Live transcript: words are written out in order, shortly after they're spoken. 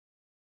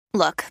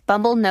Look,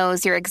 Bumble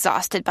knows you're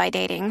exhausted by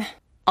dating.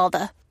 All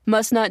the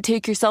must not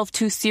take yourself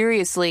too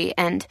seriously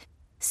and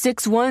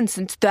 6'1"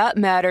 since that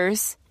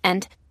matters.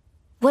 And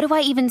what do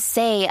I even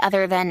say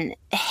other than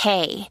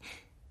hey?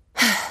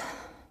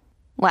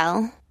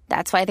 Well,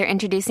 that's why they're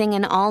introducing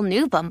an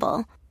all-new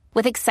Bumble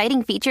with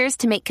exciting features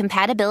to make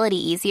compatibility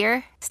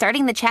easier,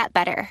 starting the chat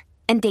better,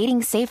 and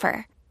dating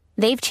safer.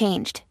 They've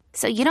changed,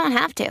 so you don't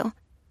have to.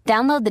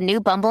 Download the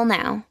new Bumble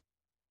now.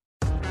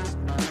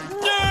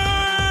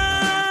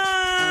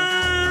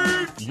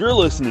 You're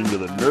listening to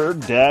the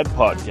Nerd Dad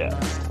Podcast.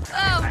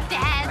 Oh,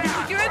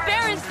 Dad, you're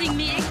embarrassing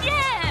me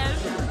again.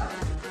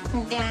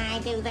 Did I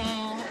do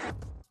that?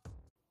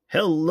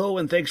 Hello,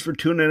 and thanks for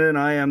tuning in.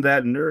 I am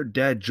that Nerd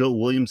Dad, Joe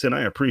Williamson.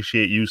 I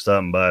appreciate you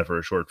stopping by for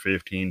a short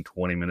 15,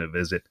 20-minute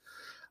visit.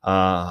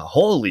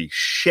 Holy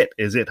shit,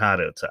 is it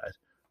hot outside?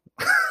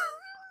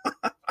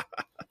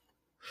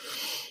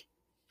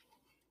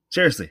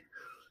 Seriously,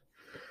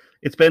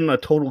 it's been a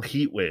total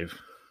heat wave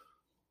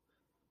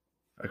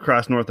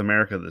across North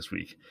America this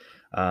week.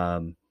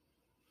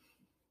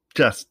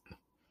 Just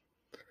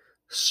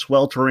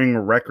sweltering,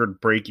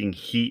 record-breaking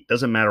heat.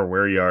 Doesn't matter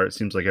where you are. It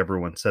seems like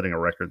everyone's setting a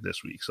record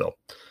this week. So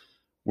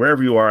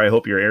wherever you are, I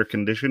hope you're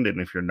air-conditioned. And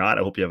if you're not,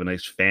 I hope you have a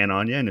nice fan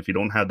on you. And if you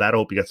don't have that, I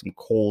hope you got some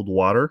cold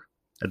water.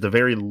 At the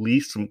very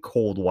least, some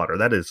cold water.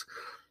 That is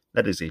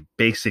a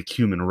basic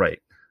human right.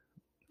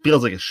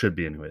 Feels like it should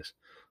be anyways.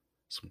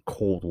 Some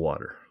cold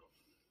water.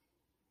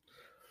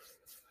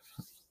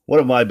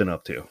 What have I been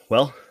up to?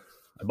 Well,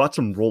 I bought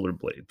some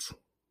rollerblades.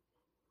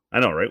 I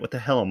know, right? What the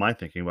hell am I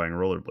thinking buying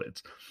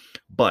rollerblades?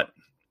 But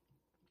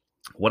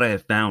what I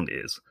have found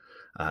is,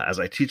 as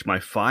I teach my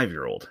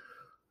 5-year-old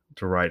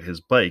to ride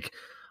his bike,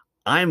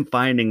 I'm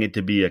finding it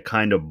to be a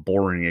kind of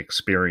boring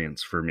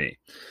experience for me.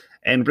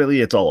 And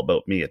really, it's all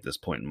about me at this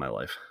point in my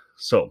life.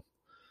 So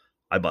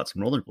I bought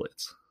some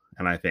rollerblades.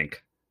 And I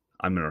think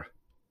I'm going to,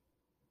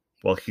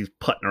 while he's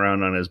putting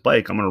around on his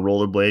bike, I'm going to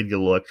rollerblade, get a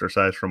little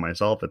exercise for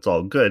myself. It's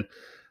all good.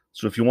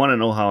 So if you want to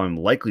know how I'm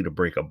likely to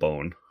break a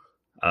bone,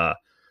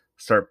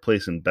 start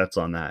placing bets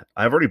on that.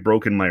 I've already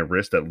broken my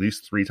wrist at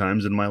least 3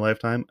 times in my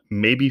lifetime.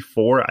 Maybe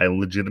 4. I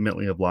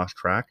legitimately have lost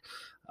track.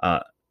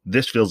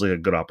 This feels like a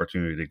good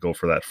opportunity to go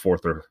for that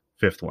 4th or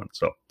 5th one.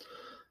 So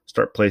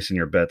start placing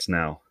your bets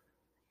now.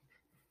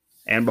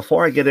 And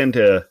before I get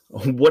into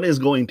what is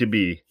going to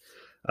be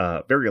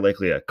very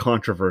likely a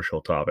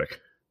controversial topic,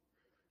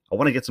 I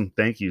want to get some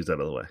thank yous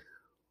out of the way.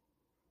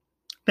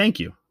 Thank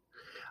you.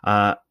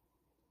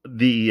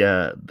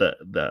 The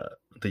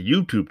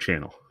YouTube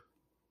channel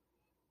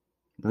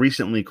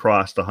recently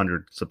crossed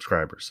 100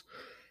 subscribers.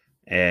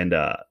 And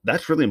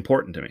that's really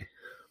important to me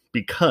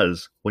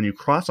because when you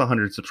cross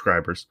 100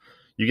 subscribers,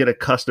 you get a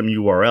custom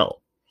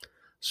URL.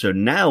 So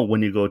now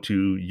when you go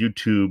to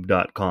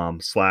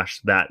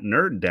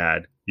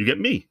youtube.com/thatnerddad, you get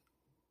me.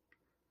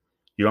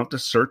 You don't have to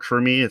search for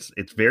me.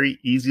 It's very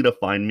easy to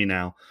find me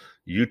now.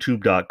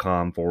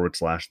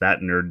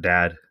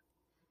 youtube.com/thatnerddad.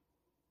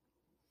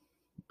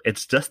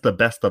 It's just the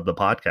best of the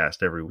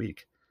podcast every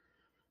week.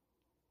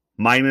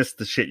 Minus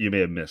the shit you may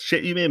have missed.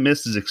 Shit you may have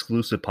missed is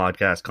exclusive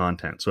podcast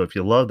content. So if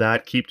you love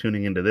that, keep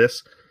tuning into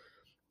this.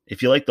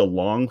 If you like the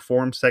long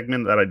form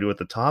segment that I do at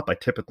the top, I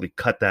typically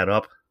cut that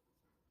up,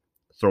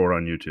 throw it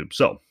on YouTube.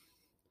 So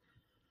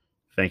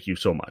thank you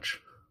so much.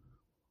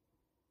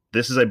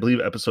 This is, I believe,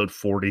 episode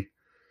 40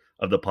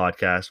 of the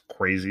podcast.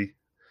 Crazy.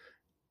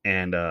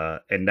 And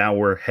now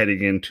we're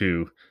heading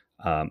into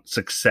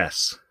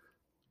success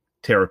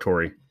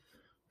territory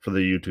for the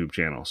YouTube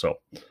channel.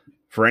 So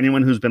for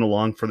anyone who's been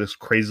along for this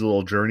crazy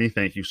little journey,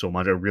 thank you so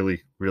much. I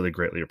really, really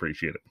greatly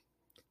appreciate it.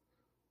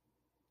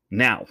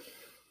 Now,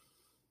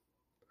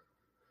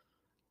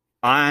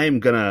 I am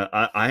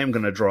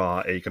gonna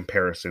draw a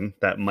comparison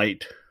that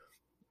might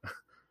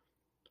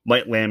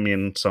land me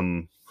in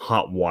some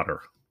hot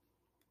water.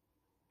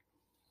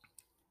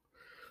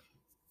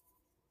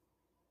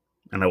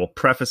 And I will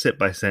preface it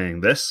by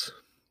saying this.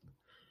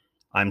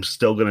 I'm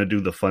still going to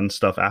do the fun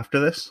stuff after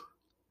this.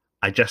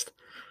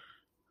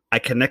 I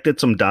connected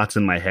some dots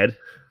in my head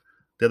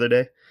the other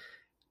day,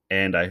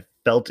 and I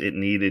felt it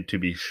needed to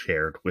be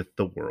shared with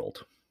the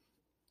world.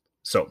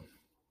 So,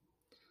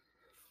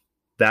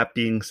 that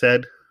being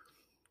said,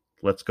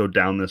 let's go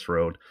down this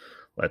road.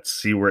 Let's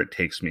see where it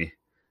takes me.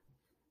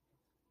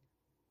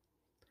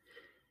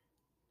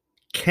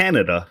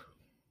 Canada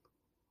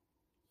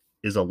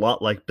is a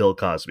lot like Bill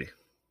Cosby.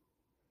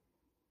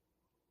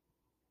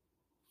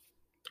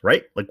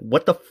 Right? Like,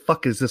 what the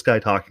fuck is this guy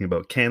talking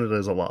about? Canada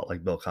is a lot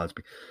like Bill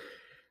Cosby.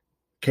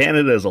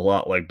 Canada is a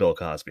lot like Bill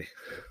Cosby.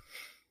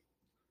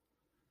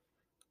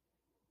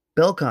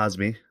 Bill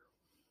Cosby,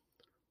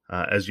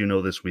 as you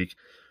know this week,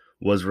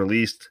 was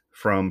released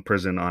from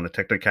prison on a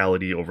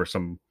technicality over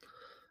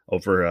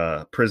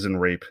prison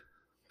rape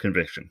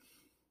conviction.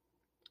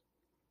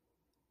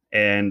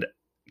 And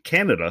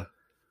Canada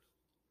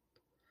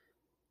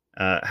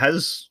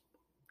has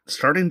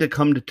starting to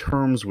come to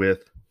terms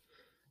with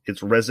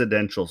its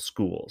residential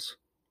schools,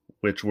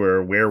 which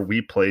were where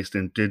we placed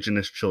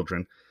Indigenous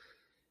children.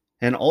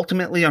 And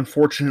ultimately,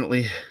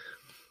 unfortunately,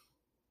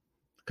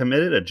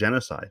 committed a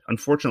genocide.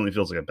 Unfortunately,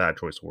 feels like a bad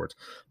choice of words,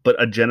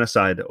 but a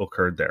genocide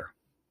occurred there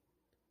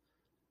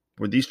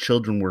where these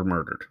children were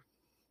murdered,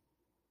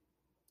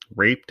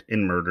 raped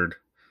and murdered,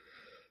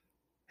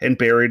 and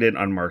buried in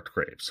unmarked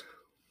graves.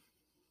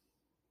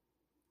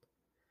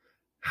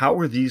 How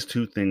are these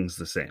two things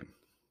the same?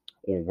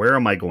 Or where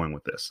am I going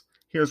with this?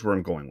 Here's where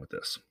I'm going with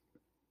this.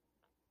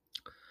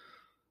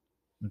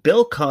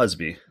 Bill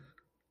Cosby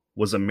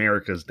was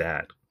America's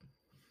dad.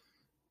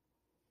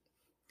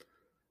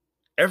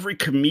 Every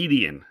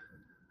comedian,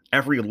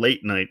 every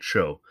late night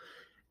show,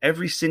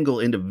 every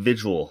single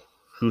individual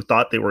who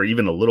thought they were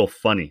even a little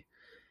funny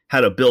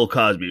had a Bill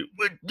Cosby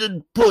with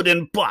the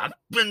pudding pop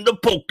and the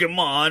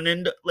Pokemon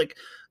and, like,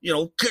 you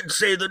know, kids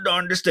say the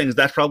darndest things.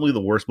 That's probably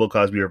the worst Bill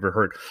Cosby you ever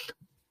heard.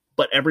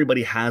 But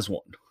everybody has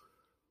one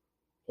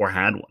or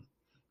had one.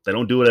 They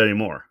don't do it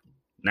anymore.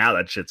 Now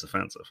that shit's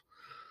offensive.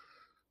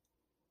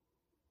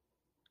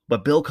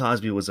 But Bill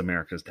Cosby was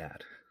America's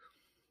dad.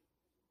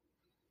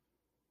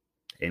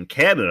 In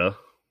Canada,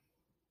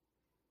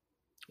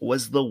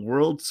 was the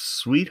world's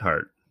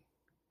sweetheart.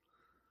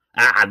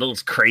 Ah,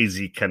 those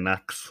crazy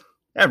Canucks.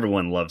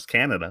 Everyone loves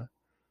Canada.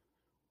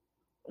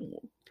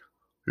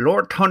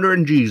 Lord Thunder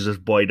and Jesus,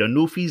 boy, the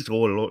Newfies.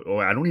 Oh,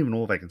 I don't even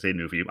know if I can say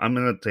Newfie. I'm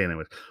going to say it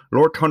anyways.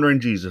 Lord Thunder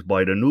and Jesus,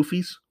 boy, the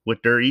Newfies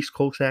with their East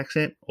Coast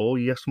accent. Oh,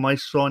 yes, my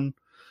son.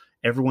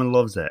 Everyone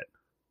loves that.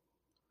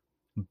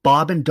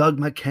 Bob and Doug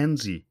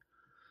McKenzie.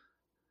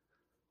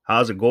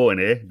 How's it going,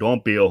 eh?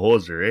 Don't be a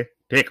hoser, eh?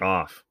 Take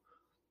off.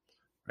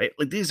 Right?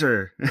 Like, these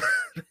are...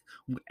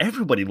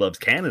 Everybody loves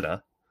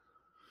Canada.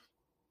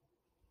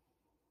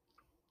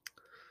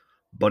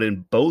 But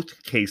in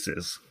both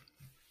cases,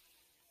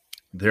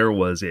 there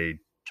was a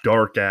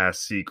dark-ass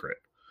secret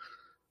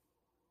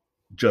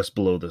just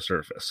below the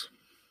surface.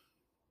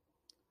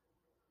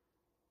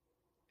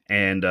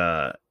 And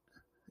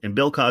in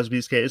Bill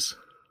Cosby's case,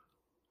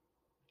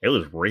 it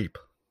was rape.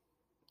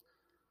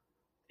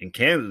 In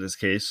Canada's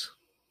case,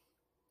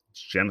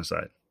 it's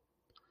genocide.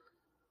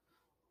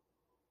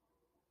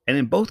 And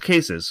in both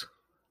cases,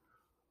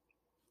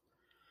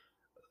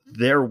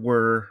 there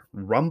were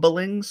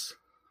rumblings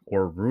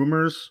or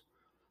rumors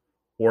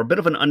or a bit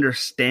of an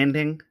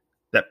understanding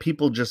that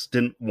people just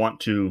didn't want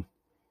to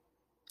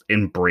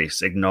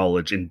embrace,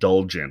 acknowledge,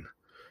 indulge in.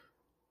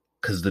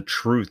 Because the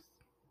truth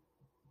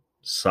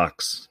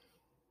sucks.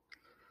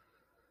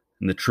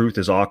 And the truth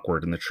is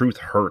awkward and the truth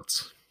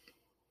hurts.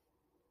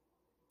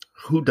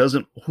 Who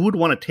would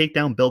want to take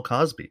down Bill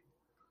Cosby?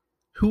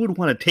 Who would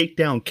want to take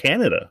down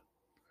Canada?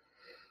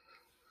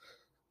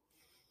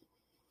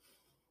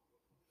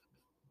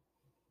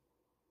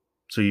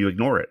 So you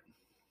ignore it.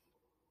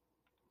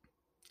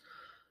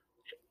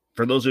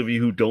 For those of you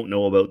who don't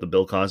know about the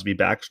Bill Cosby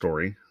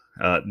backstory,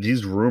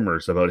 these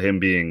rumors about him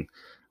being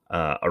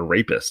a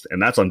rapist,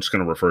 and that's what I'm just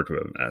going to refer to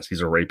him as,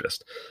 he's a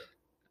rapist,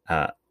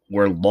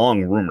 were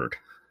long rumored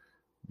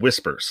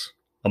whispers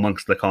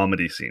amongst the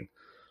comedy scene.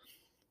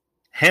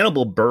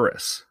 Hannibal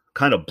Buress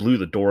kind of blew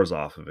the doors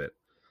off of it,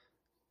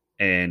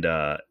 and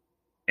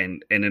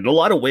in a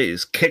lot of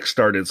ways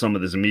kickstarted some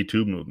of this Me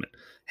Too movement.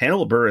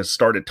 Hannibal Buress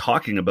started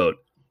talking about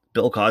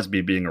Bill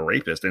Cosby being a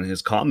rapist in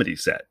his comedy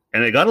set,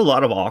 and it got a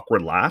lot of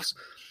awkward laughs.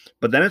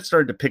 But then it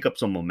started to pick up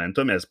some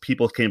momentum as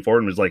people came forward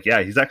and was like,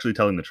 "Yeah, he's actually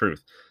telling the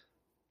truth."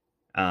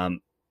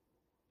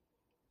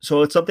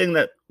 So it's something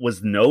that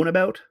was known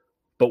about,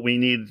 but we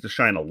needed to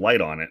shine a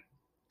light on it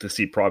to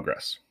see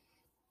progress.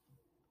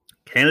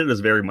 Canada is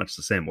very much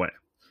the same way.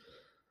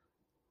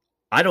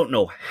 I don't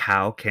know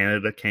how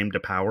Canada came to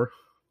power.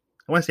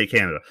 I want to say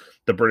Canada,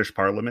 the British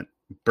Parliament,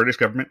 British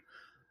government.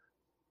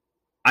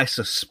 I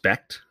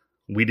suspect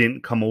we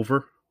didn't come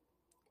over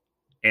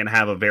and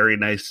have a very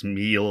nice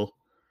meal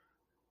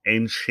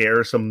and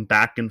share some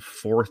back and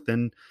forth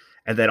and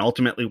then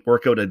ultimately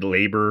work out a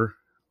labor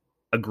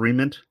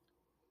agreement.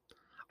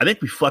 I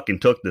think we fucking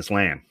took this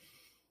land.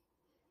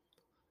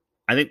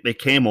 I think they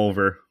came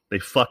over, they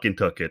fucking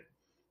took it.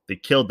 They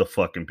killed the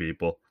fucking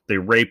people. They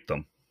raped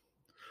them.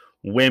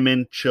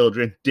 Women,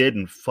 children,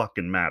 didn't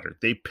fucking matter.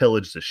 They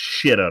pillaged the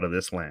shit out of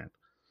this land.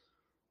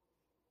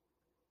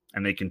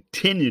 And they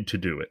continued to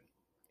do it.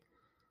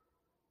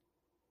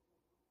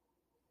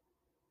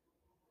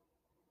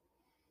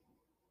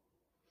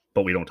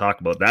 But we don't talk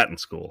about that in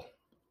school.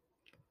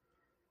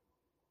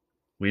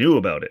 We knew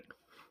about it.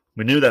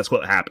 We knew that's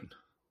what happened.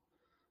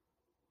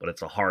 But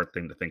it's a hard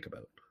thing to think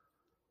about.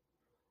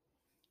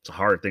 It's a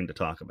hard thing to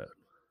talk about.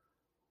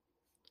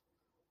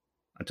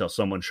 Until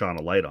someone shone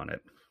a light on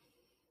it.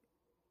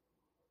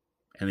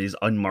 And these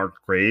unmarked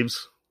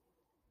graves,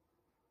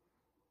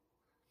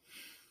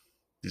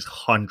 these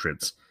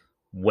hundreds,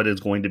 what is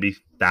going to be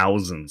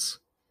thousands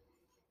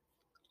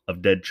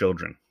of dead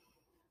children.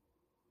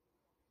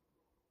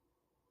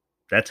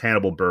 That's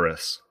Hannibal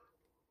Buress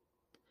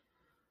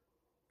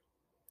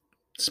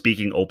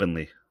speaking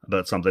openly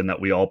about something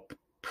that we all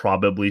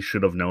probably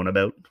should have known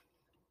about,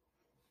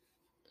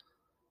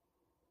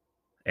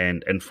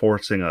 and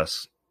forcing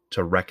us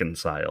to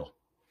reconcile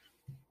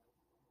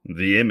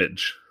the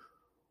image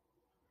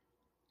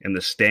and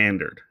the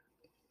standard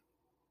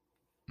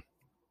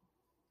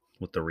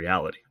with the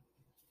reality.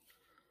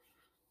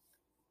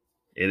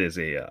 It is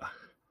a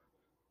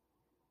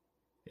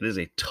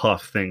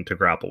tough thing to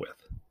grapple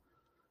with,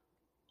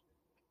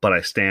 but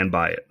I stand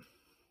by it.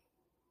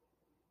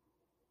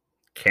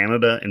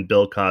 Canada and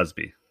Bill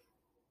Cosby,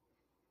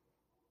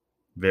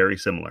 very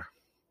similar.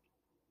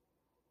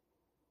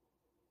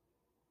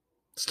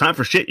 It's time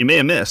for shit you may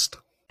have missed.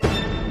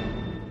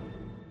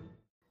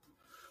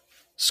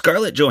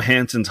 Scarlett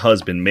Johansson's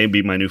husband may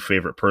be my new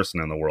favorite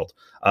person in the world.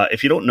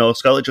 If you don't know,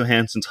 Scarlett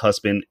Johansson's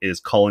husband is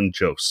Colin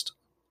Jost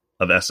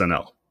of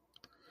SNL.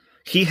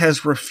 He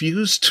has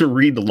refused to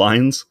read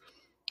lines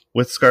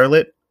with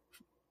Scarlett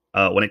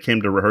when it came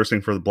to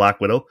rehearsing for the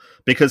Black Widow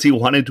because he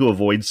wanted to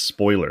avoid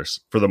spoilers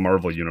for the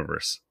Marvel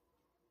Universe.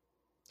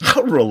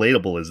 How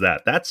relatable is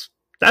that? That's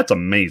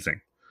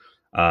amazing.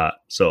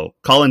 So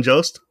Colin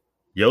Jost,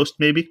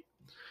 maybe?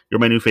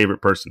 You're my new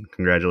favorite person.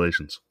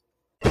 Congratulations.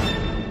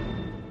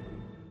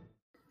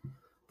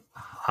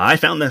 I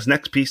found this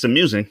next piece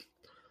amusing.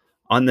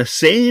 On the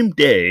same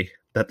day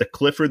that the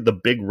Clifford the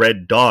Big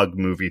Red Dog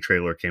movie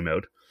trailer came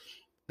out,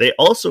 they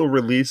also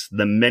released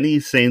The Many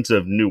Saints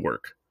of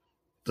Newark,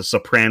 the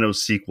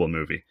Sopranos sequel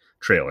movie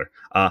trailer.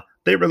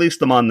 They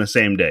released them on the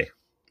same day.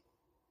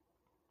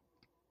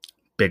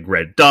 Big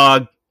Red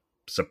Dog,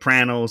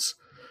 Sopranos.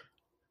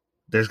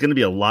 There's going to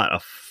be a lot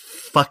of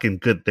fucking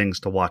good things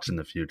to watch in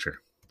the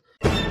future.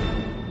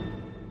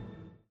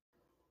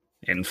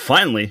 And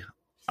finally,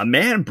 a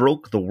man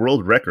broke the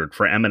world record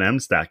for M&M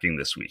stacking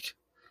this week.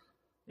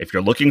 If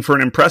you're looking for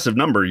an impressive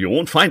number, you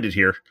won't find it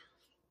here.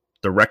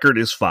 The record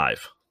is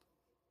 5.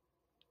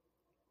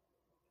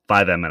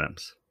 5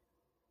 M&Ms.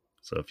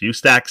 So if you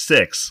stack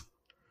 6,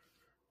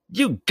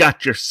 you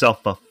got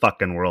yourself a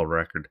fucking world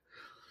record.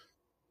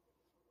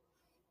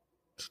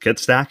 Let's get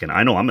stacking.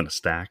 I know I'm going to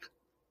stack.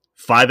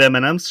 5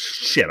 M&Ms?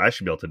 Shit, I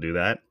should be able to do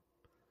that.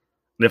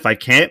 And if I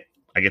can't,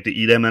 I get to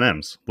eat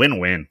M&Ms.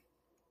 Win-win.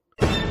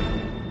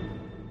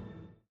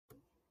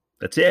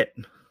 That's it.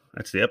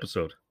 That's the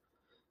episode.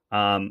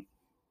 I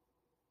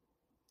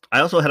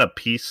also had a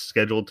piece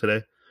scheduled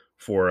today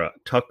for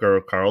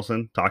Tucker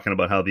Carlson talking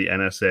about how the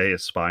NSA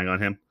is spying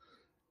on him,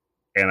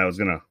 and I was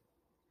gonna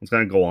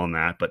go on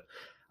that, but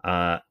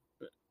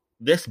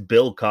this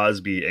Bill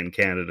Cosby in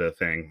Canada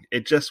thing,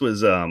 it just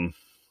was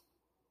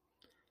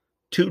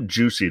too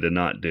juicy to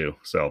not do.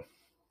 So,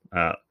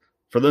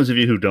 for those of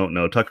you who don't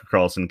know, Tucker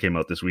Carlson came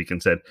out this week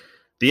and said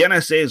the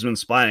NSA has been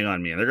spying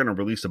on me, and they're gonna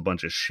release a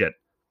bunch of shit.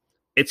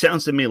 It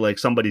sounds to me like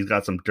somebody's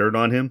got some dirt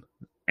on him,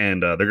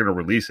 and they're going to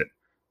release it.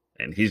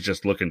 And he's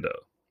just looking to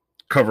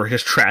cover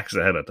his tracks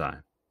ahead of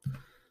time.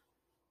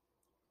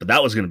 But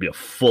that was going to be a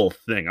full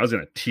thing. I was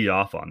going to tee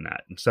off on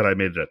that. Instead, I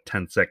made it a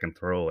 10-second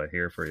throwaway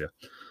here for you.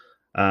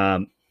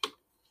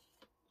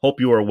 Hope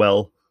you are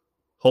well.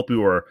 Hope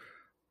you are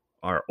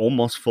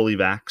almost fully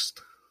vaxxed.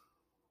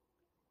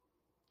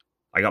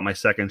 I got my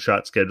second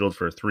shot scheduled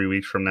for 3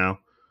 weeks from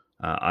now.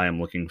 I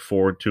am looking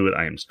forward to it.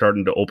 I am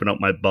starting to open up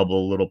my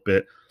bubble a little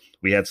bit.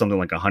 We had something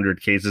like 100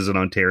 cases in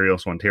Ontario,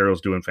 so Ontario's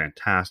doing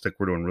fantastic.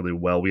 We're doing really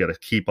well. We got to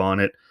keep on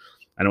it.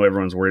 I know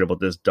everyone's worried about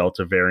this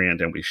Delta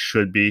variant, and we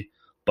should be,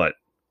 but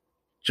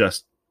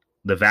just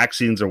the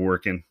vaccines are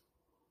working.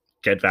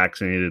 Get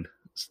vaccinated.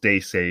 Stay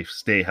safe.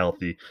 Stay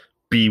healthy.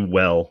 Be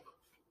well.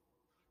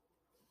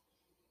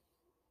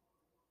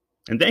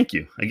 And thank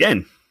you.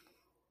 Again,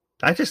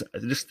 I just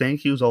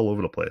thank yous all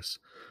over the place.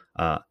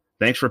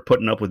 Thanks for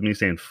putting up with me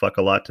saying fuck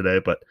a lot today,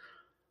 but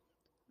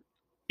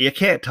you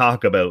can't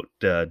talk about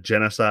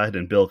genocide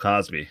and Bill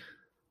Cosby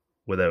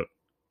without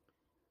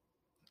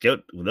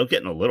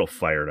getting a little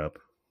fired up.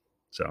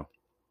 So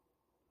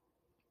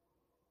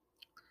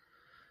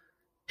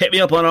hit me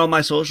up on all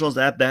my socials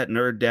at That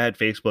Nerd Dad,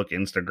 Facebook,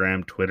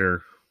 Instagram,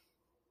 Twitter,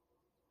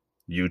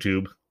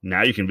 YouTube.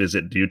 Now you can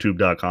visit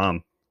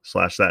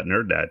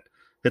youtube.com/thatnerddad.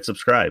 Hit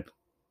subscribe.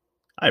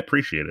 I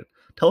appreciate it.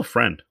 Tell a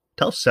friend.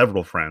 Tell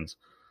several friends.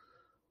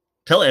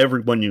 Tell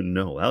everyone you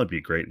know. That would be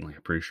greatly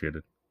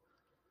appreciated.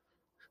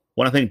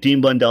 Want to thank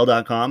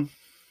DeanBlundell.com.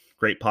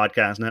 Great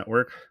podcast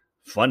network.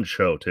 Fun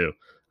show, too.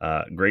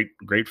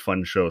 Great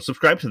fun show.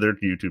 Subscribe to their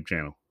YouTube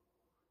channel.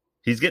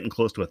 He's getting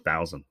close to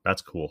 1,000.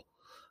 That's cool.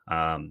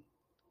 And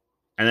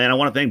then I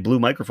want to thank Blue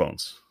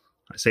Microphones.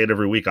 I say it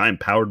every week. I am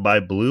powered by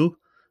Blue.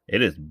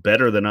 It is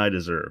better than I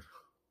deserve.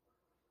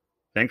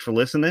 Thanks for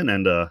listening,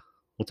 and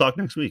we'll talk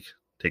next week.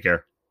 Take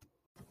care.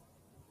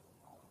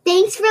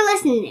 Thanks for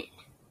listening.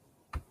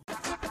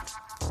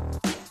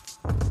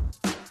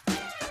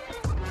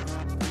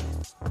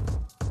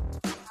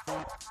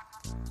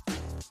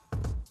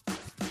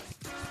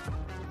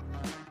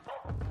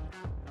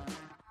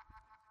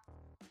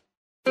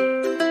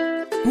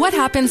 What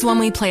happens when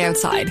we play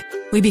outside?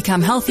 We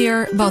become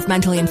healthier, both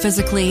mentally and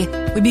physically.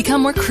 We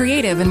become more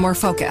creative and more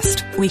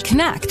focused. We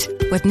connect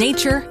with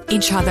nature,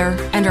 each other,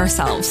 and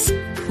ourselves.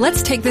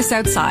 Let's Take This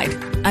Outside,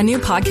 a new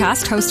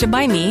podcast hosted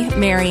by me,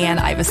 Marianne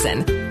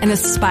Iveson, an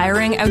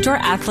aspiring outdoor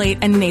athlete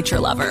and nature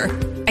lover.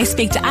 I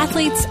speak to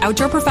athletes,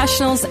 outdoor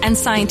professionals, and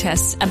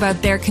scientists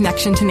about their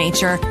connection to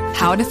nature,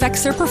 how it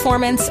affects their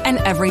performance, and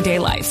everyday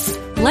life.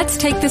 Let's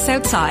Take This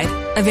Outside,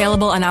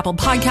 available on Apple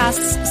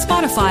Podcasts,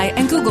 Spotify,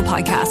 and Google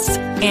Podcasts,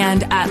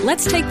 and at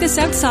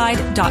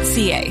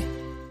letstakethisoutside.ca.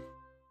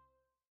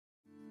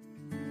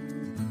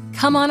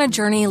 Come on a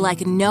journey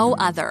like no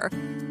other,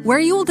 where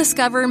you will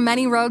discover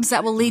many roads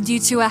that will lead you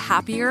to a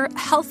happier,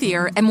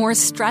 healthier, and more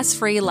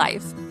stress-free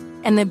life.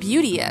 And the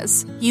beauty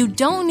is, you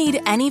don't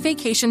need any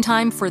vacation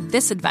time for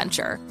this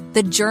adventure.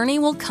 The journey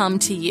will come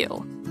to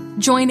you.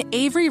 Join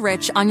Avery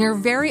Rich on your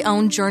very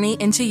own journey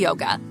into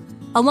yoga.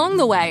 Along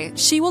the way,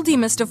 she will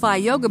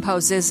demystify yoga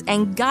poses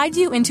and guide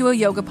you into a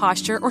yoga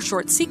posture or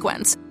short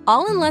sequence,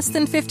 all in less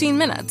than 15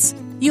 minutes.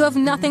 You have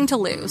nothing to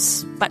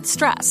lose but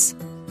stress.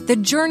 The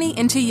Journey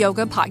into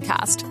Yoga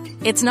podcast.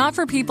 It's not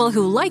for people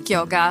who like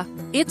yoga,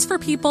 it's for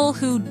people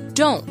who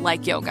don't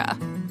like yoga.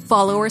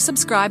 Follow or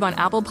subscribe on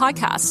Apple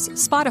Podcasts,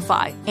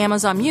 Spotify,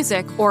 Amazon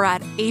Music, or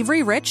at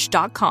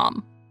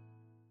averyrich.com.